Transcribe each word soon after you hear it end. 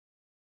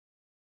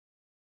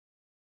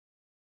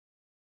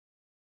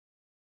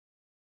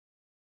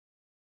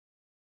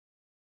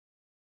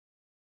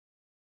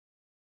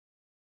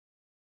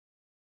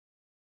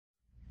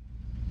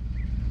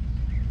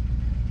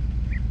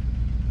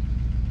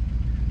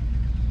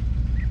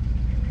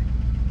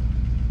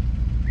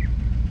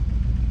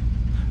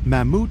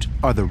Mammut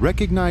are the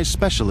recognized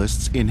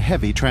specialists in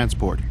heavy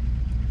transport.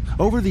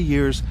 Over the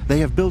years, they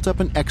have built up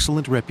an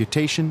excellent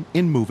reputation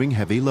in moving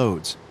heavy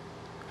loads.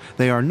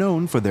 They are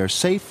known for their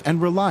safe and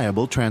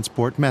reliable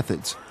transport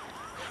methods.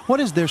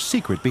 What is their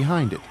secret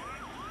behind it?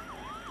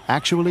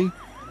 Actually,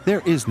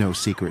 there is no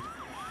secret.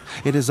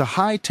 It is a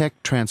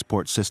high-tech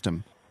transport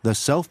system, the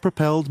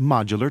Self-Propelled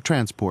Modular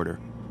Transporter,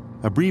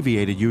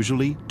 abbreviated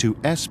usually to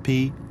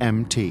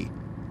SPMT,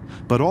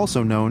 but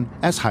also known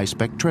as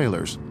high-spec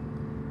trailers.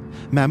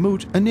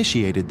 Mammut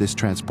initiated this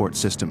transport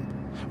system,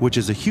 which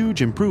is a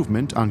huge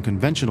improvement on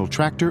conventional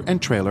tractor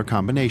and trailer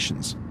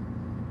combinations.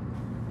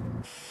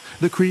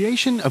 The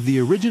creation of the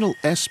original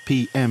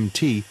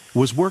SPMT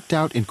was worked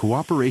out in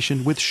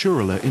cooperation with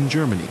Schürrle in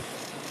Germany.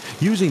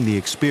 Using the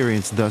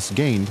experience thus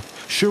gained,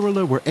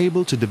 Schürrle were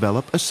able to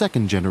develop a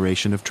second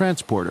generation of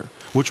transporter,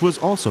 which was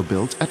also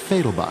built at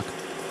Feidelbach.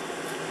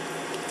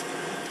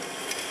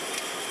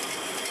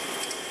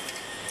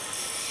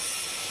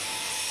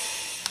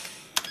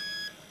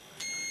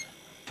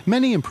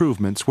 Many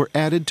improvements were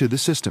added to the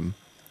system.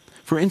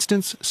 For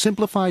instance,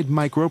 simplified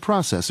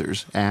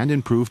microprocessors and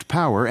improved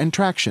power and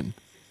traction.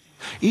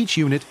 Each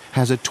unit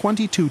has a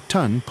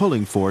 22-ton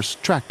pulling force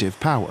tractive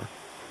power.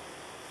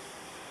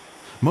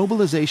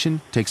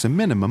 Mobilization takes a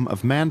minimum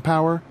of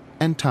manpower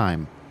and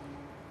time.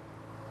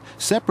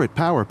 Separate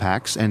power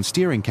packs and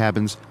steering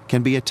cabins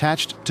can be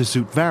attached to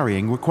suit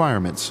varying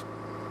requirements.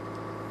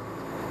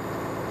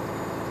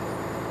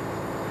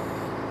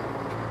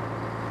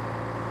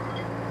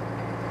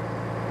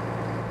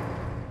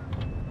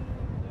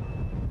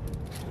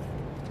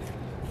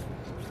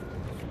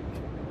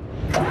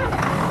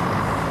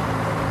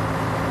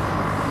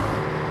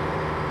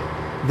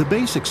 The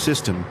basic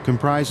system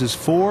comprises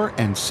 4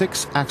 and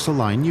 6 axle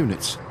line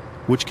units,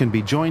 which can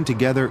be joined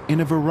together in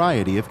a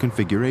variety of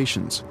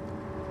configurations.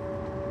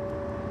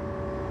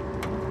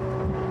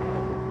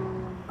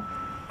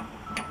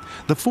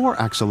 The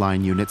 4 axle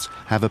line units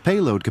have a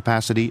payload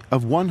capacity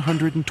of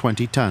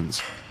 120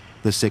 tons.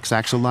 The 6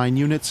 axle line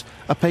units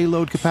a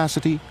payload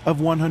capacity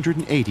of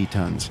 180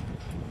 tons.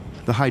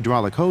 The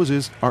hydraulic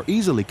hoses are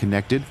easily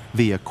connected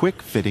via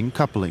quick-fitting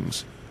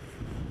couplings.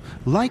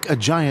 Like a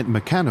giant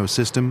mechano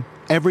system,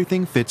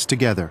 everything fits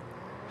together.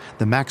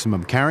 The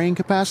maximum carrying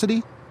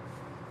capacity?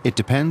 It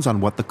depends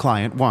on what the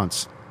client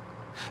wants.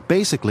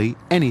 Basically,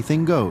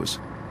 anything goes.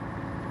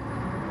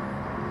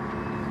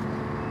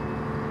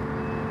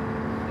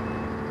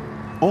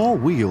 All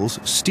wheels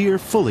steer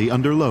fully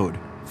under load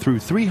through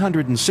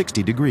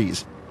 360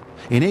 degrees,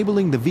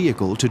 enabling the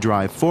vehicle to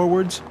drive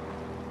forwards,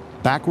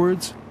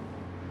 backwards,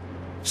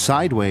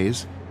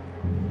 sideways,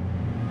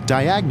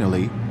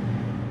 diagonally,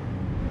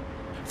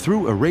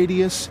 through a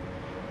radius,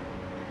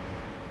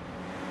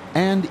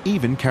 and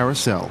even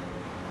carousel.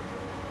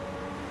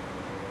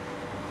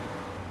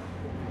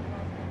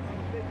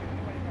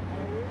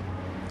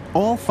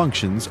 All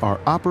functions are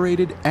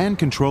operated and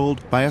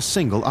controlled by a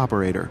single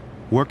operator,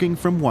 working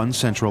from one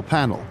central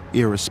panel,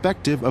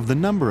 irrespective of the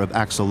number of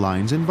axle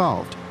lines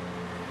involved.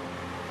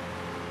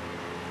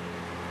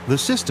 The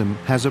system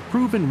has a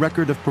proven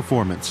record of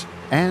performance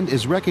and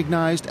is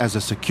recognized as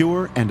a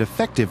secure and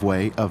effective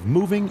way of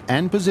moving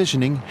and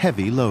positioning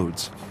heavy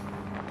loads.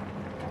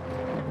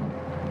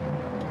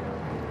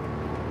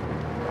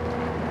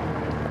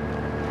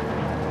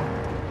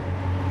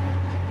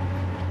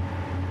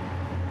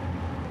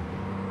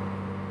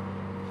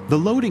 The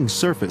loading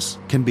surface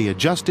can be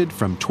adjusted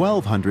from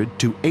 1200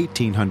 to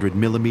 1800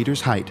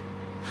 millimeters height,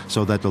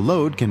 so that the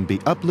load can be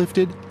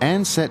uplifted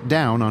and set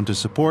down onto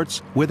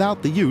supports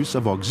without the use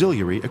of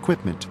auxiliary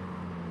equipment.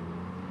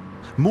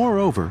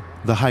 Moreover,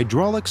 the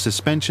hydraulic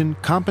suspension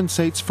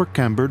compensates for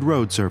cambered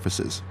road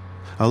surfaces,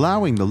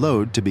 allowing the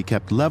load to be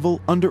kept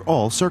level under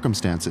all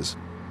circumstances.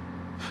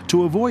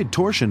 To avoid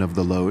torsion of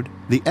the load,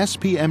 the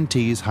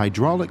SPMT's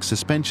hydraulic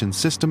suspension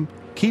system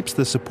keeps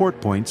the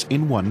support points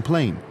in one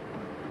plane.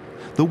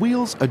 The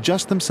wheels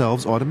adjust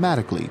themselves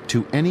automatically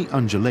to any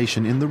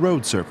undulation in the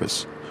road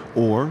surface,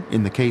 or,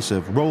 in the case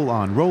of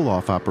roll-on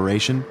roll-off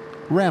operation,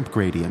 ramp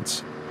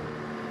gradients.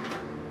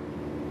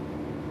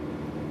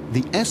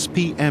 The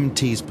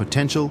SPMT's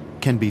potential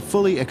can be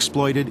fully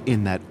exploited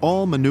in that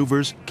all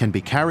maneuvers can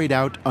be carried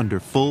out under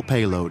full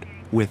payload,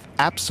 with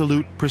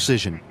absolute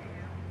precision.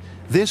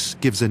 This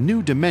gives a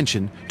new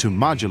dimension to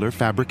modular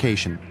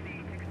fabrication.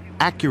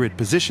 Accurate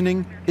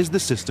positioning is the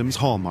system's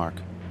hallmark.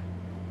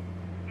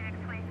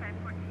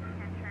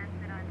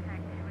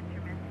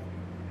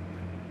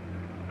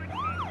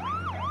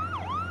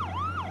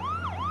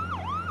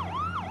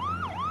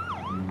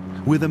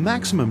 With a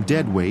maximum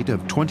dead weight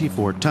of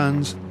 24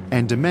 tons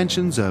and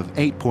dimensions of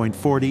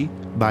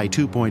 8.40 by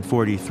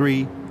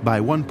 2.43 by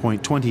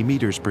 1.20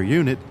 meters per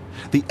unit,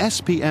 the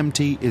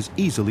SPMT is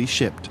easily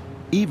shipped,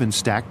 even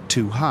stacked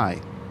too high.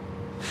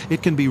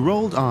 It can be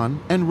rolled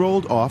on and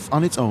rolled off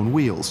on its own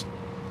wheels.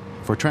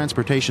 For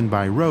transportation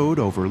by road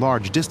over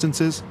large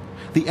distances,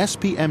 the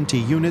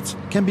SPMT units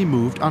can be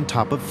moved on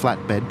top of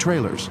flatbed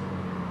trailers.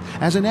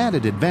 As an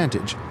added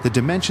advantage, the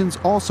dimensions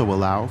also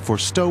allow for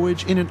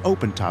stowage in an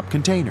open-top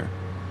container.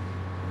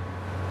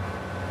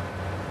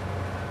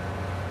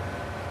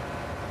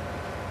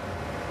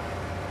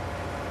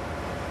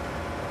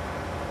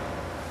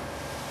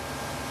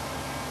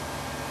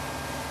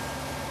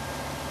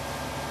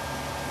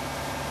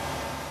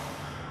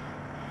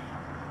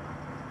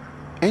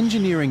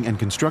 Engineering and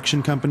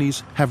construction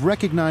companies have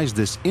recognized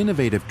this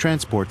innovative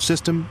transport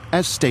system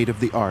as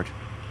state-of-the-art.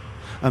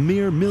 A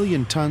mere 1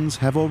 million tons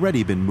have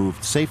already been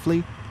moved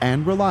safely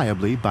and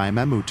reliably by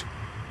Mammut.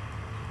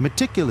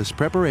 Meticulous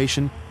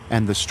preparation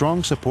and the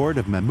strong support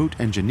of Mammut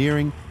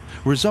engineering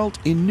result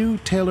in new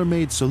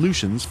tailor-made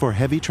solutions for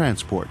heavy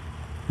transport,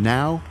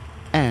 now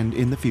and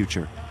in the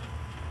future.